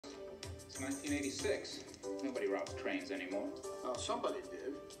1986. Nobody robs trains anymore. Oh, somebody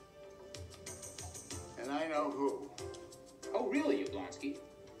did. And I know who. Oh, really, Yablonsky?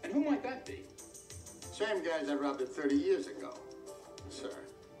 And who might that be? Same guys that robbed it 30 years ago, sir.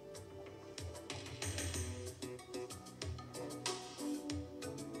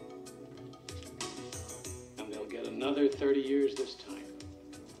 And they'll get another 30 years this time.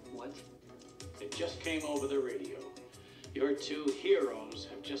 What? It just came over the radio. Your two heroes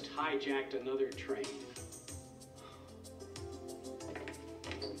have just hijacked another train.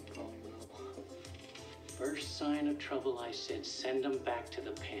 Oh, no. First sign of trouble, I said, send them back to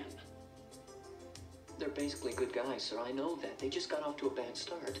the pen. They're basically good guys, sir. I know that. They just got off to a bad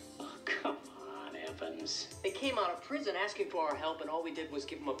start. Oh, come on, Evans. They came out of prison asking for our help, and all we did was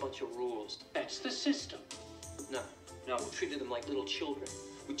give them a bunch of rules. That's the system. No, we treated them like little children.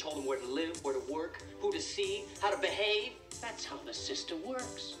 We told them where to live, where to work, who to see, how to behave. That's how the system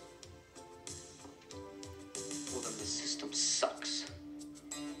works.